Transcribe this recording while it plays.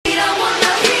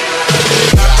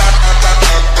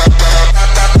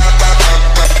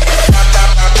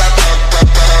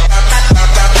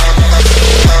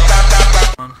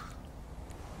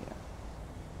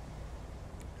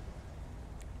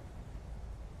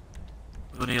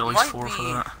We need at least 4 for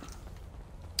that.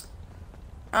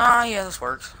 Yeah, this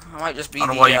works. It might just be I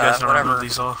don't know why you guys don't whatever. remove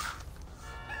these off.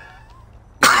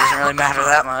 It doesn't really matter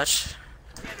that much.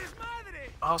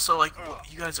 Also, like,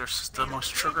 you guys are the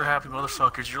most trigger-happy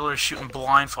motherfuckers. You're literally shooting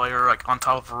blind fire, like, on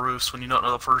top of roofs when you don't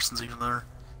know the person's even there.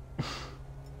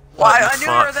 Why? I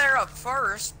knew you were there up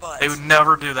first, but... They would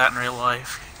never do that in real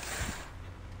life.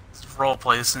 It's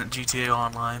roleplay, this isn't GTA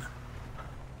Online.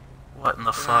 What in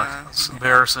the fuck? It's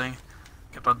embarrassing.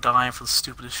 Kept on dying for the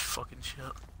stupidest fucking shit.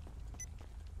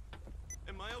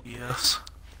 Yes.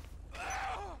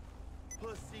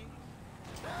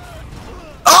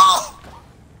 Oh!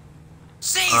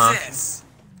 Jesus!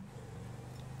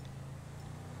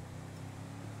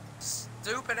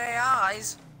 Stupid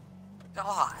AIs.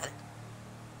 God.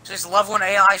 Just love when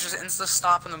AIs just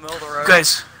insta-stop in the middle of the road. You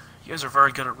guys are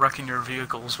very good at wrecking your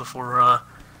vehicles before I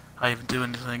even do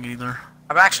anything either.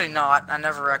 I'm actually not. I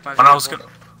never wreck my vehicle. When I was gonna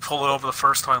pull it over the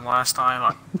first time last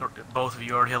time, both of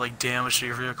you already had like damage to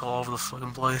your vehicle all over the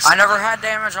fucking place. I never had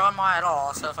damage on mine at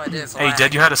all, so if I did, hey,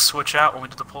 Dad, you had to switch out when we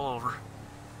did the pullover.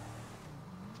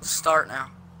 Start now.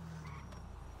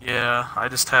 Yeah, I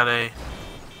just had a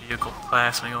vehicle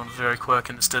pass me going very quick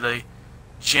and just did a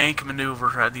jank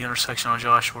maneuver at the intersection on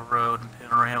Joshua Road in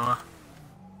Panorama.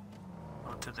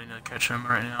 I'm attempting to catch him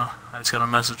right now. I just got a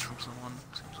message from someone.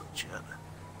 Seems like shit.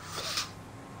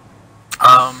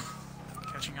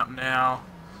 Catching up now.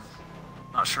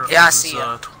 Not sure if this is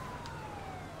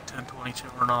 1022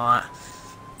 or not.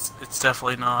 It's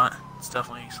definitely not. It's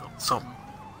definitely something.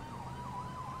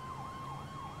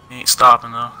 He ain't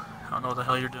stopping though. I don't know what the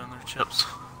hell you're doing there, Chips. I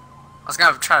was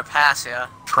gonna try to pass you.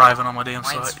 Driving on my damn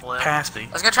side. Pass me.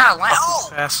 I was gonna try to land. Oh!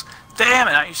 Pass. Damn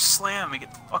it! Now you slam me.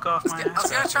 Get the fuck off my ass. I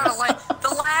was gonna try to land.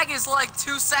 The lag is like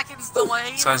 2 seconds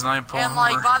delayed. Size 9 pulling and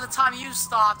like over. by the time you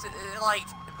stopped, it like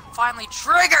finally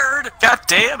triggered. God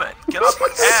damn it! Get off my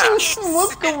ass.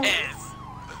 What's going on?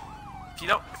 If you're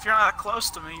not that close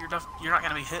to me, you're not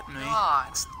gonna be hitting me.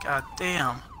 God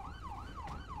damn.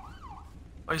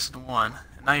 Wasted 1.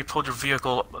 And now you pulled your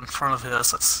vehicle up in front of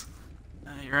his. That's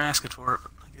you're asking for it.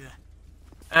 But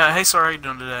okay. Hey, sorry, how you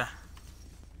doing today?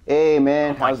 Hey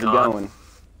man, how's it going?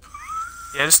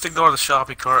 Yeah, just ignore the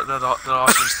shopping cart. That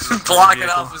offers blocking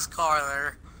off his car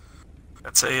there.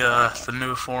 That's the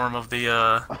new form of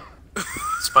the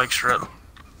spike strip.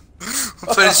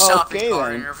 Put a shopping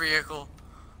cart in your vehicle.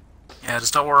 Yeah,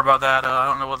 just don't worry about that. I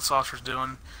don't know what this officer's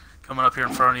doing coming up here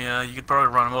in front of you. You could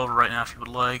probably run him over right now if you would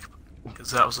like,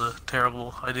 because that was a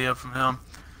terrible idea from him.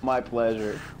 My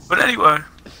pleasure. But anyway,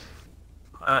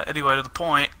 to the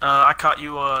point, I caught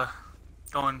you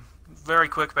going very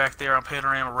quick back there on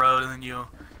Panorama Road, and then you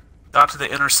got to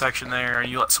the intersection there, and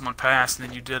you let someone pass, and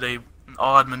then you did an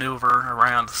odd maneuver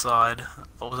around the side.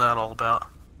 What was that all about?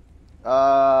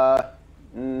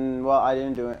 Well, I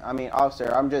didn't do it. I mean,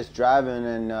 officer, I'm just driving,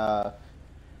 and I'm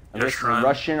just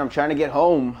rushing. I'm trying to get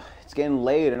home. It's getting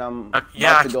late, and I'm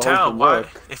yeah, about I to go can tell. home from work.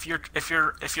 If you're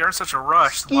in such a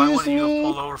rush, why wouldn't you have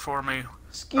pulled over for me?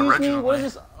 Excuse me. What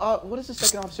is the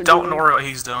second officer doing? Don't ignore what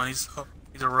he's doing. He's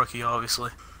a rookie, obviously.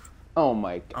 Oh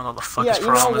my God. I don't know what the fuck his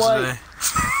problem is today.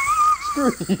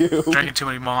 Screw you. Drinking too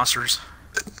many monsters.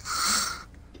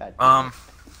 God.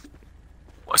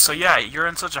 So yeah, you're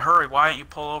in such a hurry. Why didn't you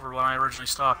pull over when I originally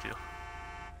stopped you?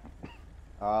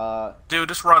 Dude,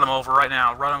 just run him over right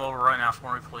now. Run him over right now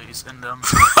for me, please. And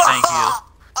thank you.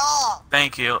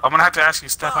 Thank you. I'm gonna have to ask you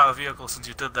to step out of the vehicle since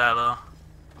you did that, though.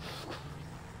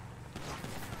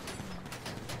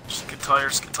 Just get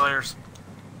tires. Get tires.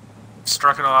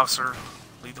 Struck an officer.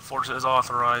 Lead the force as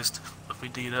authorized. If we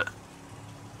need it.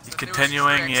 He's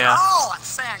continuing. Yeah. Oh,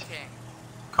 Sand King.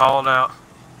 Call it out.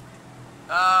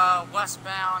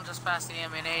 Westbound, just past the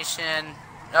ammunition.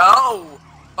 Oh,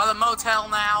 by the motel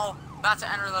now. About to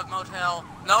enter the motel.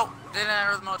 Nope, didn't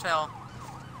enter the motel.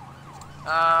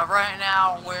 Right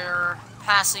now we're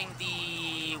passing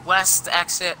the west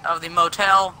exit of the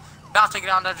motel. About to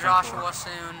get onto Joshua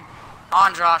soon.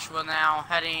 On Joshua now,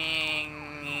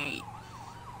 heading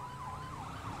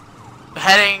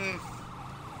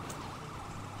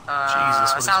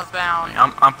Jesus, southbound.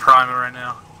 I'm priming right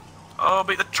now. Oh,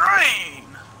 be the train!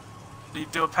 You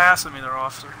do a pass at me there,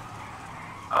 officer.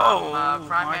 Oh,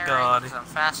 my God. I'm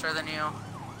faster than you.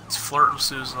 He's flirting with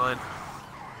suicide.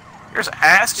 You're just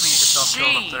asking to get yourself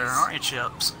killed up there, aren't you,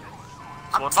 Chips?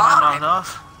 So what's not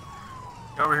enough?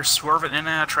 You're over here swerving in and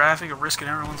out of traffic and risking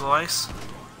everyone's lives?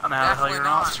 I don't know how the hell you're an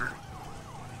officer.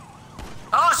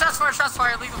 Oh, shots fired, shots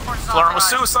fired. Leave the forces off. Flirting with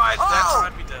suicide! That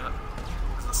might be dead.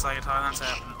 This is the second time that's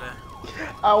happened today.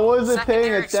 I wasn't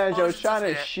paying attention. I was trying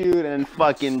to shoot and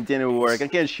fucking didn't work. I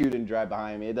can't shoot and drive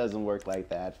behind me. It doesn't work like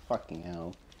that. Fucking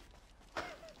hell.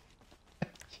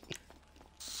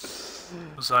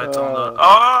 Besides on the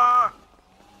ah.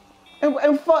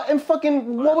 And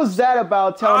fucking, what was that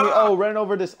about telling me, oh, ran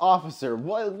over this officer?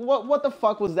 What the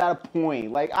fuck was that a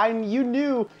point? Like, you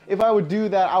knew if I would do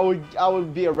that, I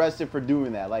would be arrested for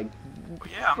doing that. Like,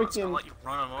 yeah, I'm not gonna let you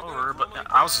run him over, but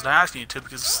I was just asking you to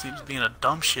because it seems being a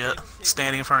dumb shit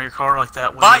standing in front of your car like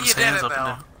that with his hands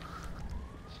up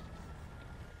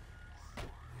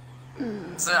in there.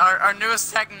 So our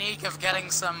newest technique of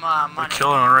getting some money. We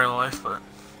killed him in real life, but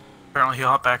apparently he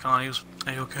hopped back on. He was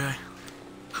okay.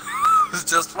 It's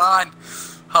just fine.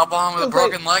 Hop on with a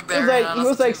broken leg there. He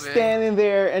was like standing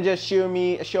there and just showing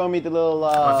me the little.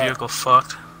 My vehicle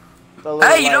fucked.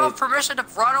 Hey, you don't have permission to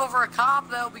run over a cop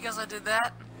though because I did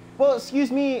that. Well,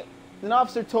 excuse me. An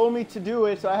officer told me to do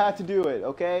it, so I had to do it.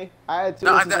 Okay, I had to.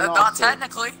 No, not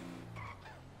technically.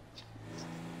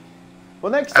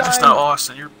 Well, next time. That's just not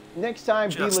Austin. You're. Next time,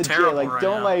 be legit. Like, right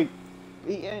don't now. like.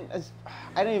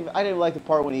 I didn't like the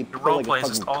part when he put like a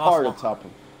fucking car on top of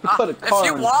him. He put a car if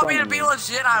you in want front me to of be me.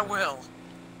 legit, I will.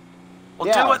 Well,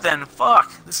 Yeah. do it then.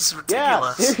 Fuck. This is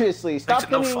ridiculous. Yeah, seriously. Stop Makes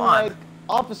it no getting fun. like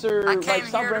officer. I Like, came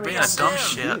stop here to running be Being a dumb vehicles.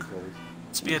 shit.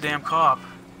 Let's be a damn cop. You're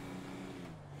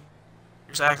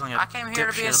just acting like I a came here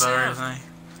to be a dipshit about civ. everything.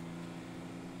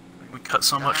 We cut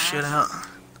so much shit out.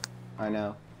 I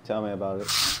know. Tell me about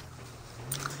it.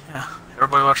 Yeah.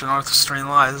 Everybody watching North Stream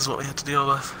Live, this is what we have to deal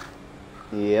with.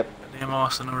 Yep. Damn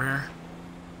Austin over here.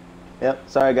 Yep.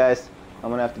 Sorry, guys. I'm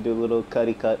gonna have to do a little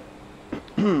cutty cut.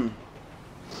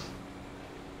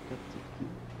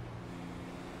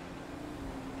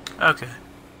 Okay.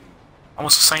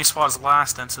 Almost the same spot as the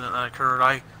last incident that occurred.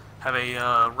 I have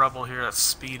a rebel here that's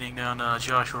speeding down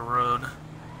Joshua Road.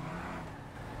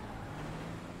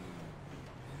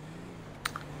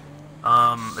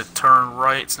 It turned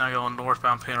right. It's now going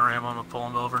northbound Panorama. I'm gonna pull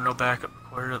him over. No backup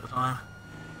required at the time.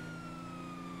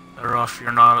 Better off if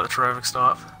you're not at the traffic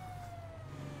stop.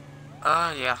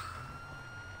 Yeah.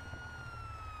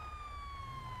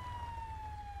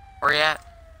 Where you at?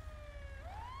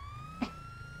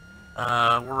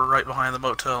 We're right behind the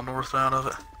motel northbound of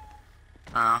it.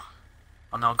 Oh.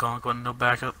 I'm now going no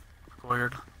backup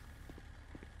required.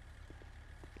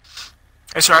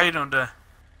 Hey sir, how you doing today?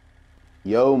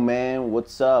 Yo, man,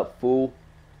 what's up, fool?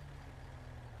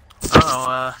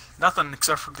 Oh, nothing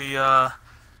except for the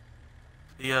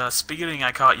speeding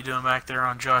I caught you doing back there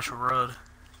on Joshua Road.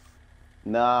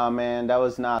 Nah, man, that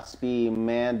was not speed,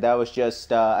 man. That was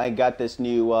just, I got this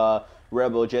new,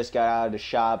 Rebel just got out of the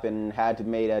shop and had to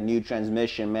make a new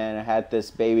transmission, man. I had this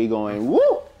baby going,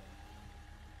 woo!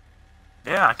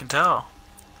 Yeah, I can tell.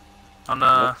 On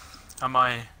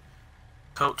my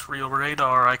coach real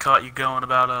radar, I caught you going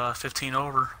about 15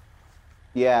 over.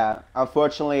 Yeah,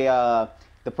 unfortunately,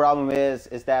 the problem is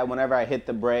that whenever I hit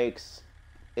the brakes,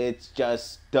 it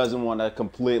just doesn't want to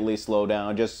completely slow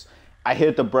down. Just, I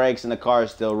hit the brakes and the car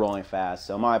is still rolling fast.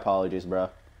 So my apologies, bro.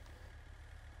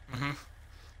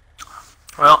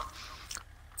 Well,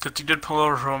 since you did pull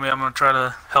over for me, I'm going to try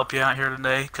to help you out here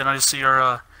today. Can I just see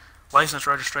your license,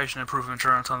 registration, and proof of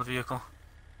insurance on the vehicle?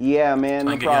 Yeah, man,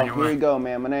 no Get you on problem. your Here way. you go,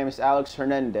 man. My name is Alex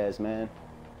Hernandez, man.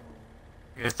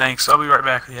 Okay, thanks. I'll be right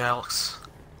back with you, Alex.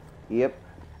 Yep.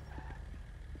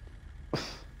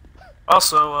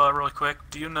 Also, really quick,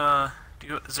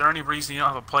 is there any reason you don't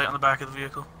have a plate on the back of the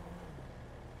vehicle?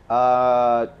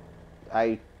 I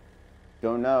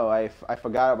don't know. I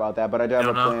forgot about that, but I do have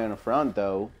a plate on the front,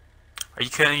 though. Are you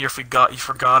kidding? You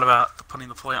forgot about putting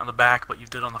the plate on the back, but you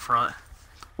did on the front.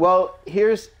 Well,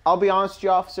 I'll be honest with you,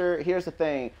 officer. Here's the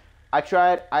thing. I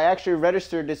actually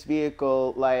registered this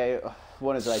vehicle, like,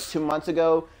 what is it, like 2 months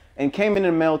ago, and came in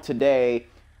the mail today.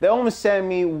 They only sent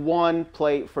me one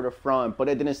plate for the front, but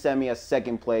it didn't send me a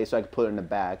second plate so I could put it in the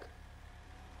back.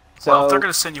 So, well, if they're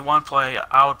going to send you one plate,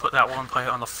 I would put that one plate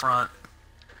on the front,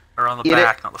 or on the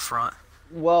back, not the front.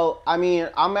 Well, I mean,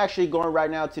 I'm actually going right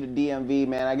now to the DMV,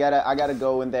 man. I gotta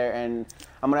go in there, and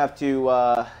I'm gonna have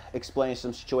to explain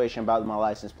some situation about my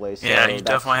license plate. So yeah, you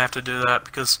definitely have to do that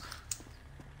because,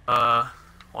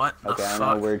 what? Okay, I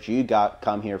don't know where you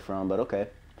come here from, but okay.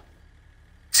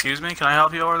 Excuse me, can I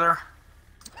help you over there?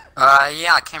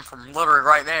 Yeah, I came from literally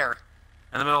right there.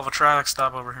 In the middle of a traffic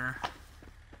stop over here.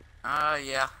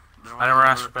 Yeah. I never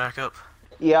asked for backup.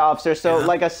 Yeah, officer. So,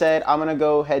 like I said, I'm gonna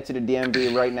go head to the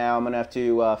DMV right now. I'm gonna have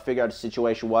to figure out the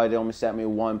situation why they only sent me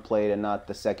one plate and not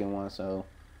the second one. So.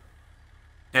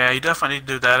 Yeah, you definitely need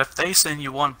to do that. If they send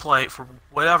you one plate for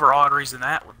whatever odd reason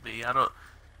that would be, I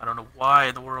don't know why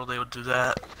in the world they would do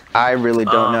that. I really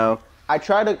don't know. I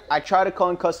try to call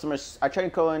in customers. I try to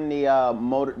call in the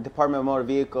Department of Motor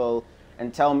Vehicle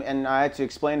and tell them, and I had to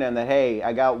explain to them that, hey,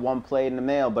 I got one plate in the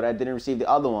mail, but I didn't receive the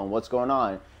other one. What's going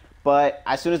on? But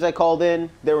as soon as I called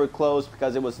in, they were closed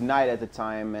because it was night at the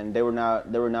time, and they were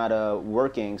not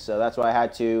working. So that's why I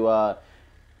had to,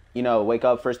 wake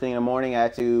up first thing in the morning. I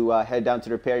had to head down to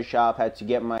the repair shop. Had to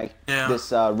get my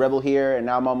this Rebel here, and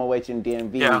now I'm on my way to the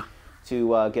DMV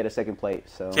to get a second plate.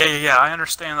 So yeah. I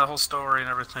understand the whole story and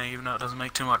everything, even though it doesn't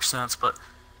make too much sense. But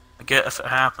I get if it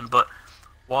happened. But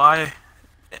why?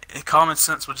 Common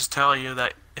sense would just tell you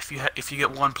that if you get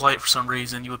one plate for some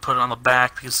reason, you would put it on the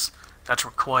back because that's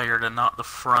required and not the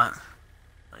front.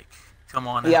 Like, come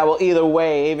on. Yeah, well, either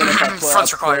way, even if I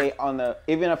put a plate on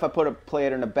the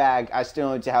plate in the bag, I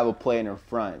still need to have a plate in the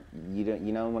front. You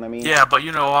know what I mean? Yeah, but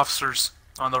officers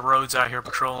on the roads out here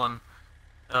patrolling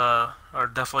are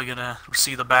definitely gonna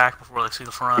see the back before they see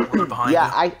the front when they're behind you.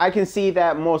 I can see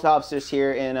that most officers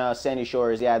here in Sandy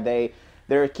Shores,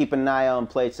 they're keeping an eye on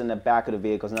plates in the back of the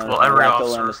vehicles. Now, well, every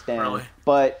officer, really.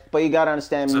 But you gotta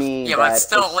understand me. Yeah, but it's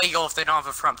still illegal if they don't have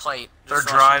a front plate. They're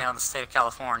driving down the state of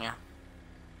California.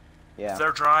 Yeah. If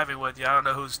they're driving with you, I don't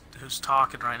know who's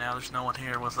talking right now. There's no one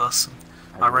here with us.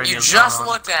 My radio's You just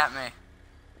looked at me.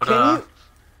 But, can you?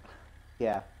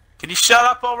 Yeah. Can you shut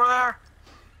up over there?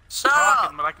 Shut Talking,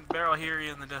 up! but I can barely hear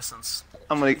you in the distance.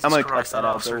 I'm gonna cut that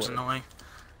out. Officer's annoying.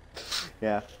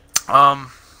 Yeah.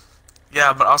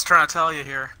 Yeah, but I was trying to tell you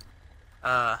here.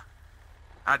 I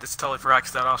just totally forgot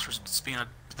because that officer's just being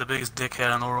the biggest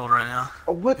dickhead in the world right now.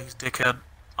 What? Biggest dickhead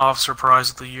officer prize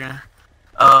of the year.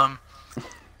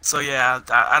 So yeah,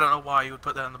 I don't know why you would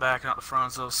put that in the back and not the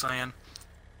front, as I was saying.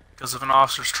 Because if an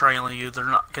officer's trailing you, they're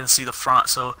not going to see the front.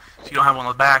 So if you don't have one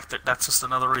on the back, that's just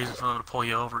another reason for them to pull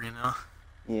you over,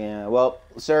 Yeah, well,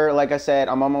 sir, like I said,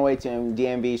 I'm on my way to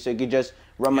DMV, so you could just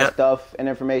run my stuff and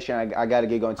information. I got to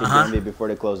get going to DMV before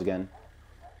they close again.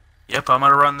 Yep, I'm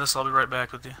going to run this. I'll be right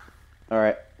back with you. All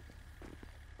right.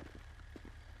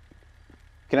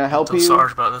 Can I help you,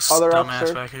 sorry about this other dumbass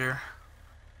officer? back here.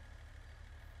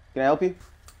 Can I help you?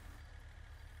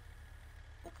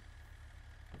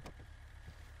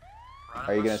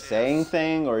 Are you going to say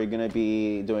anything, or are you going to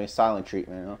be doing silent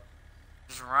treatment? Huh?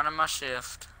 Just running my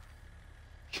shift.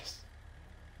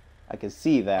 I can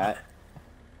see that.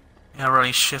 Yeah,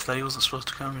 running shift that he wasn't supposed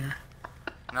to come here.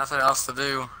 Nothing else to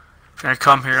do. If you're gonna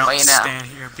come here, don't stand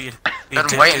here and be a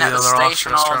been waiting at the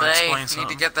station all day. Need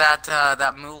to get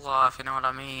that moolah, if you know what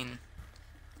I mean.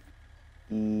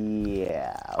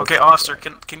 Yeah. Okay, officer,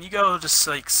 can you go just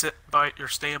like stand by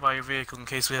your vehicle in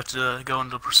case we have to go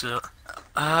into pursuit?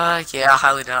 Yeah, I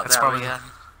highly doubt That's that. probably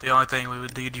the only thing we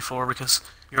would need you for, because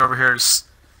you're over here just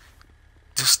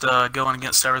going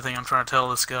against everything I'm trying to tell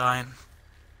this guy and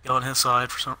going his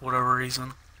side for whatever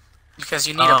reason. Because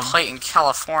you need a plate in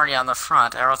California on the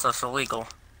front, or else it's illegal.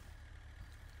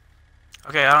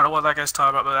 Okay, I don't know what that guy's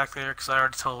talking about back there, because I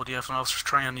already told you if an officer's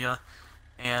training you,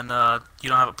 and you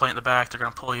don't have a plate in the back, they're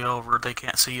going to pull you over. They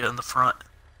can't see you in the front.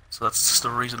 So that's just a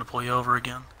reason to pull you over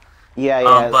again.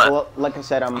 Yeah. But well, like I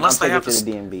said, I'm taking to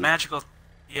the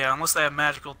DMV. Unless they have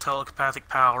magical telepathic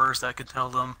powers that could tell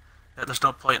them that there's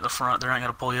no plate in the front, they're not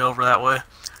going to pull you over that way.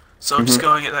 So just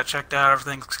go and get that checked out.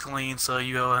 Everything's clean, so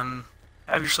you go and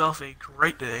have yourself a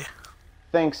great day.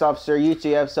 Thanks, officer. You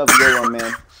too. Have yourself a good one,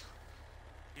 man.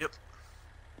 Yep.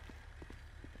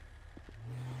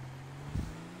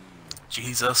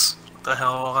 Jesus. What the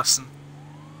hell, Austin?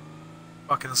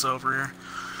 Fucking us over here.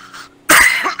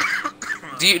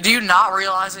 Do you not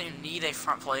realize that you need a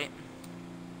front plate?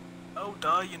 Oh,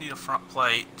 duh, you need a front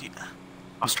plate.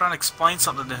 I was trying to explain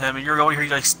something to him, and you're over here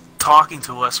like talking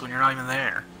to us when you're not even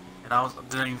there. And I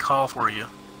didn't even call for you.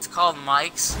 It's called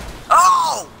mics.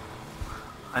 Oh!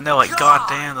 I know, like,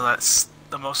 goddamn, that's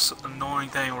the most annoying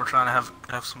thing. We're trying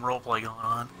to have some roleplay going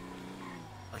on.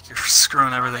 Like, you're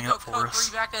screwing everything up for us.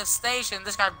 Bring back to the station.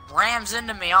 This guy rams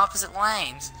into me opposite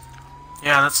lanes.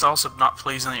 Yeah, that's also not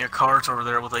pleasing that your car's over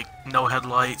there with, like, no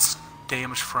headlights,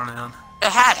 damaged front end. It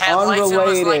had headlights.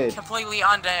 Unrelated. It was, like, completely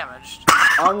undamaged.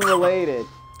 Unrelated.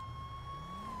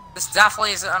 This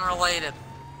definitely is unrelated.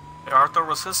 Hey, Arthur,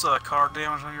 was his car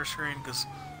damaged on your screen? Because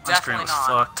my screen was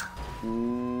fucked.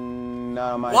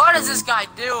 No, my What screen. is this guy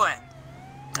doing?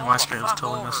 Yeah, my screen was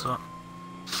totally messed up.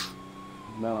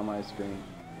 Not on my screen.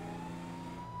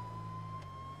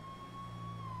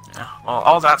 Yeah, well,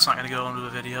 all that's not going to go into the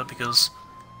video because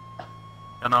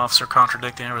an officer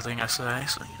contradicting everything I say,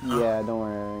 so, Yeah, don't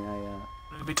worry.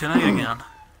 It'll be tonight again.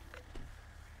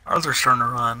 Arthur's starting to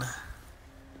run.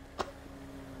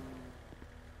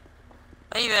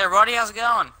 Hey there, buddy. How's it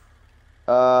going?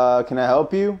 Can I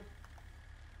help you?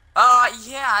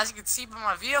 Yeah, as you can see by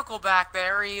my vehicle back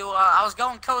there, I was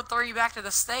going code 3 back to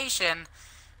the station,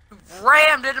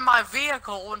 rammed into my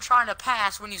vehicle when trying to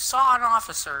pass when you saw an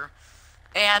officer.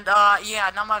 And yeah,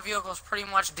 now my vehicle is pretty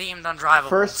much deemed undrivable.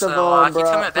 First of so, all, can you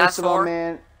tell me bro. what that's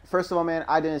for? First of all, man.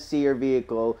 I didn't see your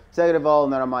vehicle. Second of all,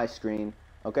 not on my screen.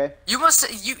 Okay. You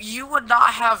would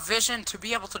not have vision to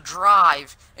be able to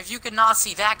drive if you could not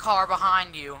see that car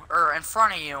behind you or in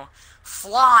front of you,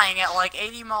 flying at like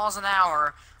 80 miles an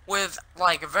hour with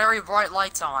like very bright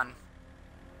lights on.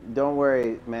 Don't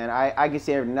worry, man. I can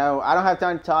see it. No, I don't have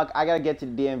time to talk. I gotta get to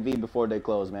the DMV before they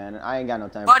close, man. I ain't got no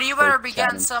time. But you better be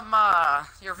chatting. getting some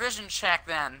your vision check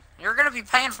then. You're gonna be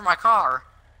paying for my car.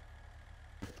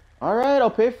 All right,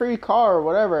 I'll pay for your car or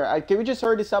whatever. Can we just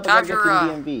hurry this up? I gotta get to the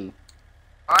DMV.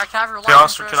 All right, can I have your Hey,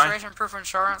 license, officer, registration, proof of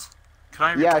insurance? Can I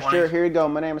have your Yeah, 20? sure. Here you go.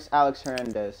 My name is Alex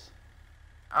Hernandez.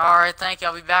 All right, thank you.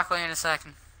 I'll be back with you in a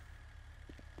second.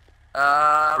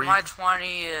 My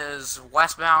 20 is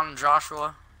westbound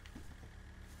Joshua.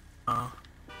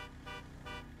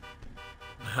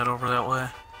 Head over that way.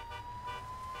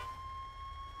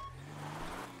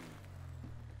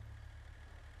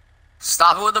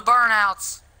 Stop it with the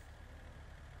burnouts.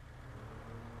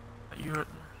 You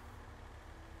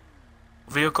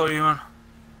vehicle are you in?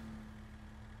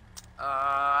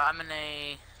 I'm in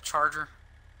a Charger.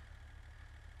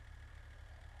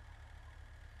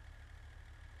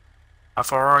 How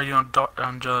far are you on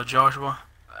Joshua?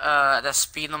 The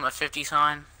speed limit 50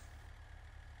 sign.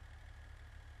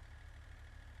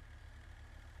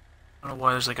 I don't know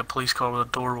why there's like a police car with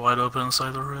a door wide open on the side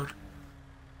of the road.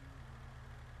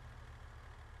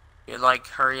 You'd like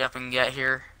hurry up and get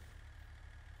here.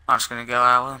 I'm just gonna go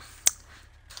out with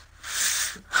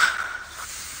him.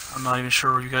 I'm not even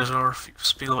sure where you guys are.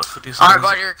 Speed limit 50 seconds. Alright,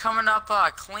 buddy, you're coming up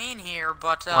clean here,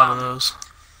 but A lot of those.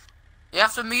 you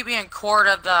have to meet me in court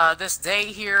at this date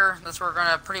here. That's where we're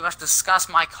gonna pretty much discuss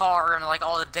my car and like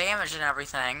all the damage and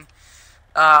everything.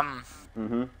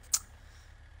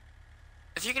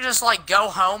 If you can just like go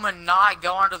home and not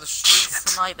go onto the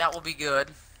streets tonight, that will be good.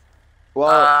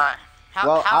 Well, have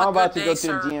I'm a about good to go day, to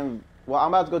the sir. DMV. Well, I'm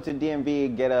about to go to the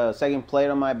DMV, get a second plate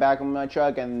on my back of my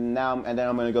truck, and then I'm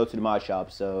gonna go to the mod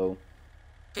shop. So.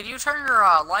 Can you turn your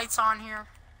lights on here?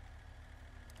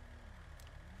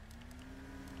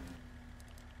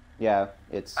 Yeah,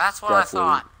 it's. That's what definitely...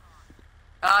 I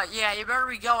thought. Yeah, you better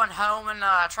be going home and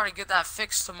try to get that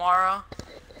fixed tomorrow.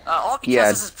 All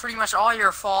because this is pretty much all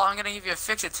your fault. I'm gonna give you a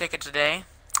fix-it ticket today.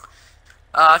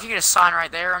 If you could just sign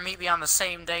right there and meet me on the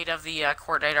same date of the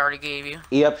court date I already gave you.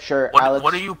 Yep, sure.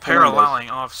 What are you paralleling,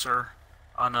 officer?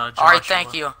 On Joshua? Alright,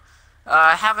 thank you.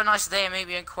 Have a nice day and meet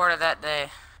me in court that day.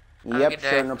 Yep,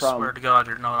 sure, no I problem. swear to God,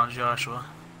 you're not on Joshua.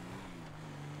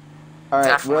 All right,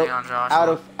 Definitely on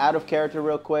Joshua. out of character,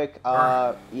 real quick.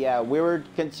 Yeah, we were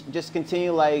just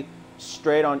continue like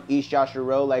straight on East Joshua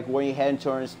Road, like when you heading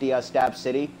towards the Stab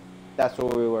City. That's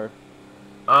where we were.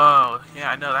 Oh, yeah,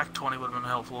 I know that 20 would have been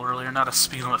helpful earlier. Not a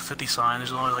speed limit 50 sign.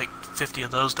 There's only like 50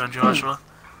 of those down Joshua.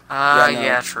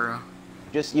 Yeah, true.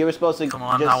 Just you were supposed to Come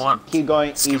on, just keep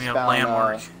going just give me a eastbound.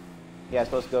 landmark. Yeah,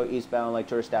 supposed to go eastbound like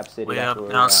towards Stab City. Way That's up, where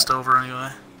we down were at. Stover anyway.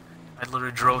 I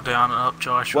literally drove down and up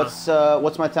Joshua.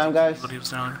 What's my time, guys? But he was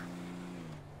down there.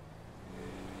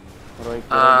 What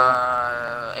do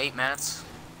I 8 minutes.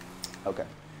 Okay.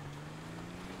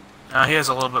 He has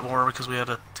a little bit more because we had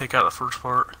to take out the first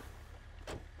part.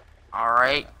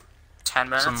 Alright. 10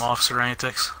 minutes. Some officer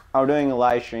antics. I'm doing a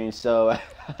live stream, so I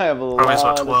have a Probably lot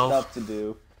about of 12. stuff to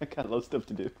do. I got a lot of stuff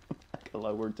to do. I got a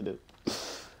lot of work to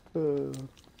do.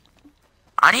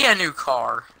 I need a new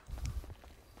car.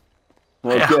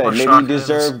 Well, Yeah, good. we're Maybe you shotguns.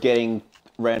 deserve getting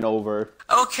ran over.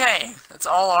 Okay, it's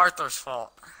all Arthur's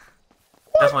fault.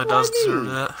 Definitely does Why me? deserve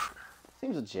that.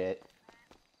 Seems legit.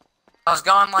 I was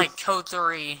going like code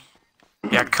 3.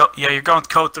 Yeah, you're going with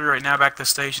code 3 right now back to the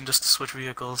station just to switch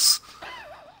vehicles.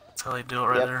 That's how they do it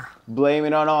right there. Blame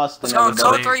it on Austin, Let's go with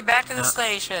everybody. code 3 back to the Yeah.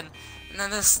 station. And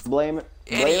then this... Blame it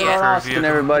Idiot. on For a Austin, vehicle.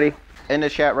 everybody. In the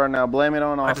chat right now. Blame it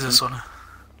on Why does Austin. this one?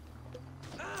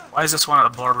 Why does this one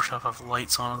at the barbershop have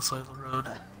lights on the side of the road?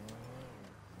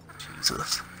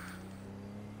 Jesus.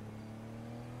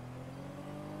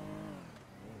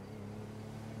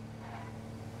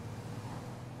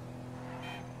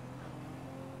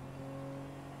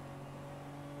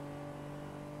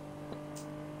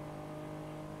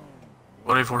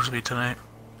 What are you forced to be tonight?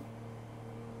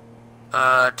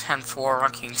 10-4,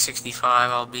 ranking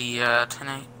 65, I'll be,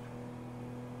 tonight.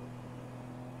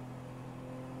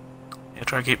 Yeah,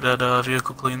 try to keep that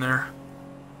vehicle clean there.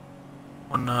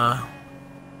 One,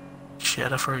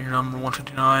 shit, I forgot your number,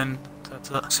 159,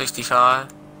 that's it. 65.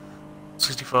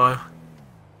 65.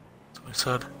 That's what he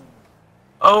said.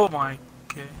 Oh my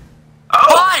god.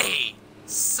 Oh! Buddy!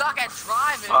 Suck at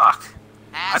driving, Fuck!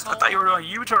 I asshole. thought you were doing a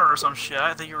U-turn or some shit.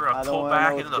 I think you were I gonna don't pull wanna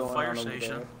back know into what's the going fire on over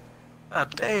station. there.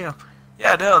 God damn.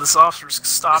 Yeah, no, this officer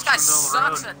stops in the middle of the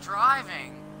road. This guy sucks at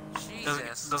driving.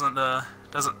 Jesus.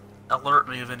 Doesn't alert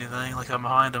me of anything, like I'm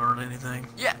behind him or anything.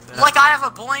 Yeah, like I have a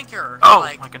blinker. Oh,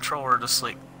 like, my controller just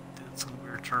like did some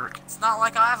weird jerk. It's not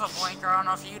like I have a blinker. I don't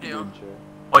know if you do.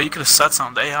 Well, you could have said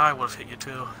something. The AI would have hit you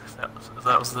too if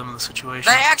that was them in the situation.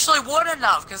 They actually wouldn't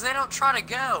have, because they don't try to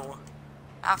go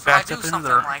after I do something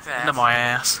like that. Into my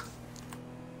ass.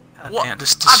 God what? Damn,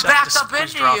 I backed up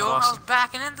into you. I was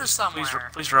backing into somewhere.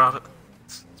 Please drop it.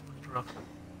 Please drop it.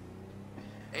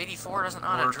 84 doesn't know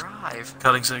how to drive.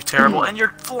 Cutting's so terrible, and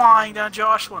you're flying down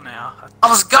Joshua now. I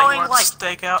was going like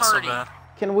stake out 30. so bad.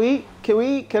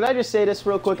 Could I just say this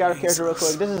real quick out of character real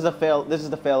quick? This is the fail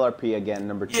RP again,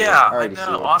 number 2. Yeah, I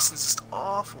know. Austin's just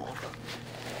awful.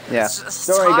 Yeah.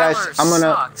 Sorry guys, I'm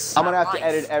gonna have to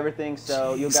edit everything,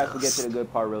 so you guys will get to the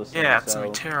good part real soon. Yeah, it's gonna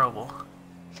be terrible.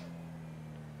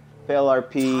 Fail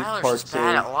RP part 2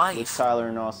 with life. Tyler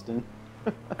and Austin.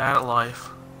 Bad at life.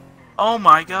 Oh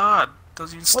my god.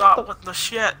 Doesn't even stop with the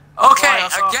shit. Okay,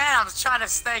 again, I'm trying to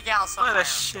stake out somewhere. Look at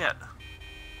this shit.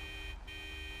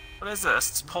 What is this?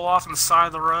 Just pull off on the side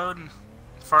of the road in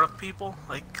front of people?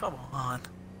 Like, come on.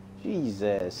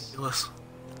 Jesus. Ridiculous.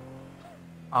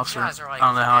 Officer, Like I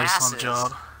don't know how he's on the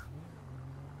job.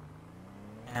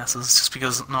 Asses. Just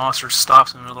because an officer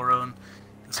stops in the middle of the road and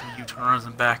gets some U-turns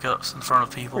and backups in front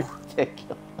of people.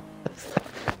 Ridiculous.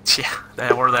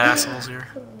 Yeah, we're the assholes here.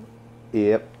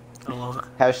 Yep. I love it.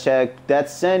 Hashtag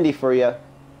that's Sandy for you.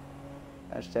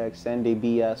 Hashtag Sandy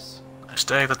BS.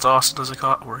 Hashtag that's Austin as a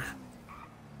cop for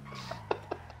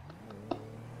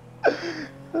you.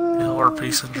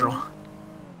 LRP Central.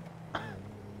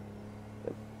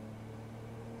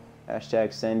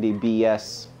 Hashtag Sandy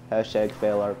BS. Hashtag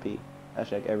fail RP.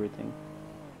 Hashtag everything.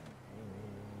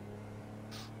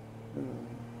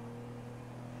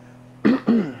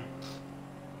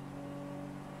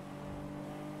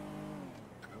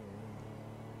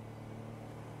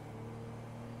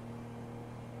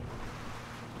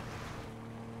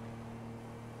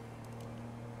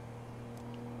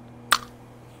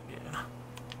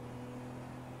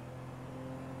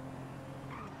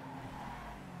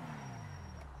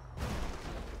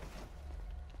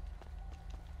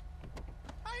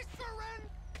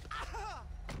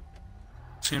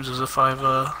 Seems as if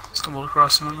I've stumbled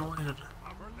across an unrelated.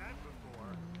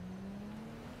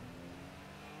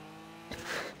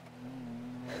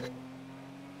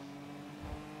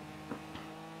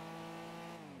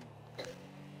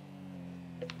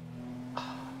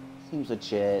 Seems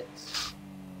legit.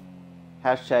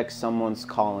 Hashtag someone's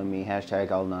calling me.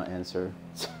 Hashtag I'll not answer.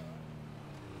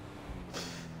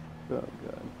 Oh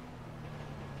god.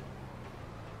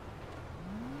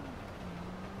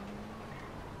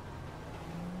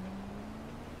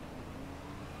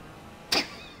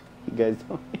 You guys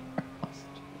don't hear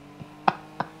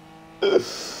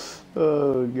us.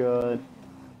 Oh god.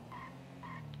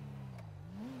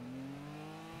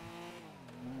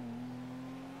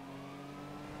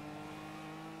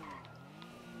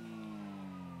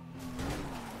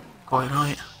 Quite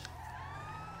right.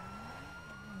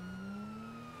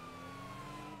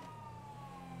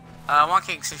 One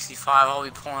King 65, I'll be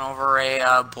pulling over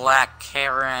a black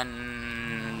Karen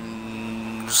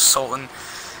Sultan.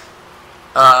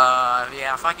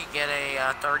 Yeah, if I could get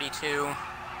a 32,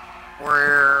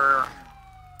 we're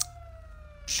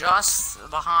just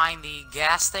behind the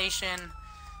gas station.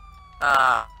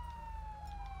 How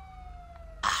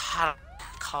to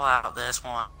call out this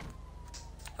one?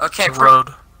 Okay, the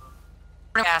road.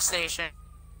 Gas station.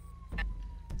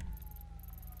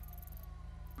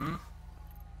 Hmm?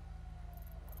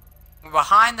 We're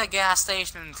behind the gas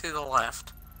station and to the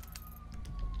left.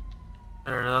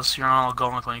 There it is. You're on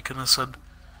Algonquin. You couldn't have said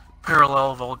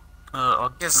parallel of parallel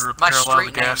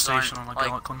the gas station on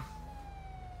Algonquin.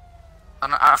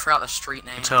 I forgot the street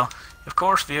name. Tell. Of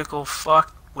course, vehicle.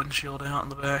 Fuck. Windshield out in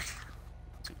the back.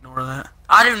 Let's ignore that.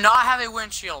 I do not have a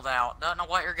windshield out. Don't know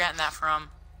what you're getting that from.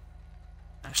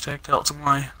 Hashtag tell it to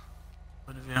my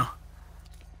point of view.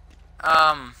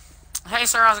 Hey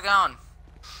sir, how's it going?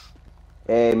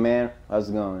 Hey man, how's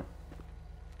it going?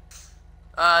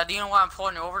 Do you know why I'm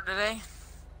pulling you over today?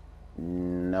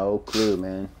 No clue,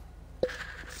 man.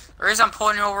 The reason I'm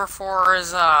pulling you over for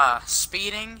is,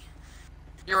 speeding.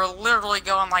 You were literally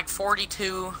going like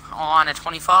 42 on a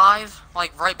 25,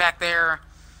 like right back there,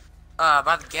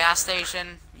 by the gas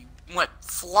station. You went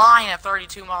flying at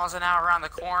 32 miles an hour around the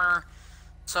corner.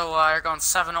 So, you're going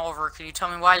 7 over. Can you tell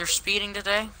me why you're speeding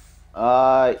today?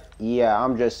 Yeah,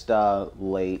 I'm just,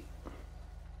 late.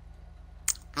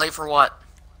 Late for what?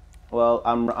 Well,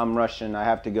 I'm rushing. I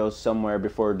have to go somewhere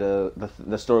before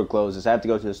the store closes. I have to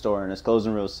go to the store, and it's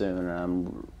closing real soon, and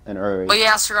I'm in a hurry. Well,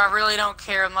 yeah, sir, I really don't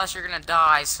care unless you're gonna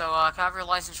die, so, can I have your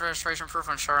license, registration, proof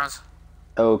of insurance?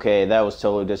 Okay, that was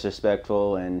totally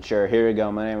disrespectful, and sure, here we go.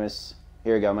 My name is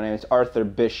Arthur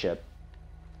Bishop.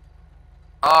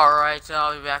 Alright,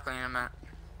 I'll be back in a minute.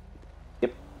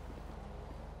 Yep.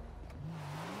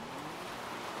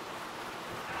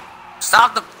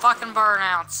 Stop the fucking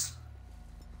burnouts.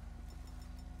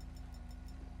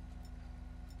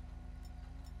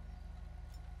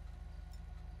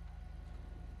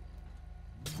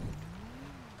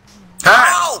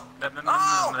 No!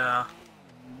 No! No!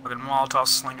 Fucking Molotov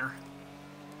slinger.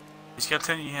 He's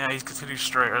continuing, yeah, he's continuing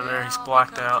straight right there. He's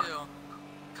blacked out.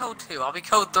 Code 2. I'll be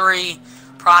code 3,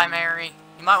 primary.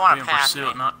 You might want to pass me.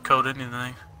 Pursuit, not code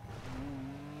anything.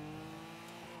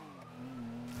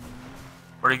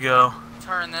 Where'd he go?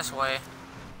 Turn this way.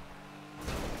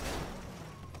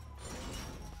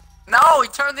 No, he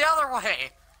turned the other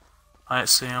way. I didn't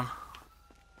see him.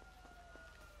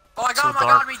 Oh, I got him, I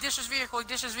got him. He dished his vehicle, he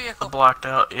dished his vehicle. Blacked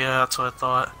out, yeah, that's what I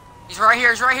thought. He's right here,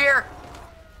 he's right here.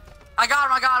 I got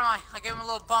him, I gave him a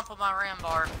little bump on my ram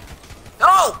bar.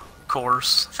 No! Of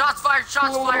course. Shots fired,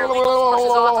 legal force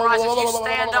is authorized. If you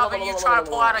stand up and you try to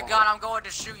pull out a gun, I'm going to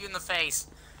shoot you in the face.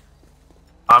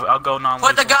 I'll go non-lethal.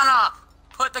 Put the gun up!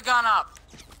 Put the gun up!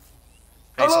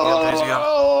 Pays again.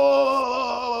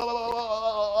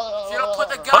 If you don't put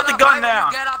the gun up,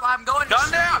 down! Get up, I'm going to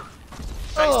shoot down! you.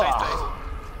 Face.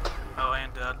 Oh,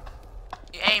 and dead.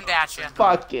 He aimed at you.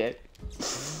 Fuck it.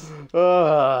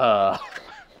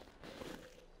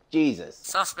 Jesus.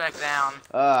 Suspect down.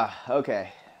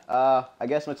 Okay. I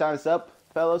guess my time's up,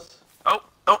 fellas. Oh,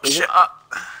 shit.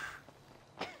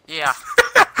 Yeah.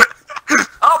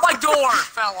 Oh, my door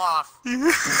fell off.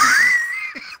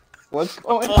 What's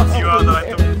going on? I pulled you out,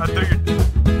 I threw your...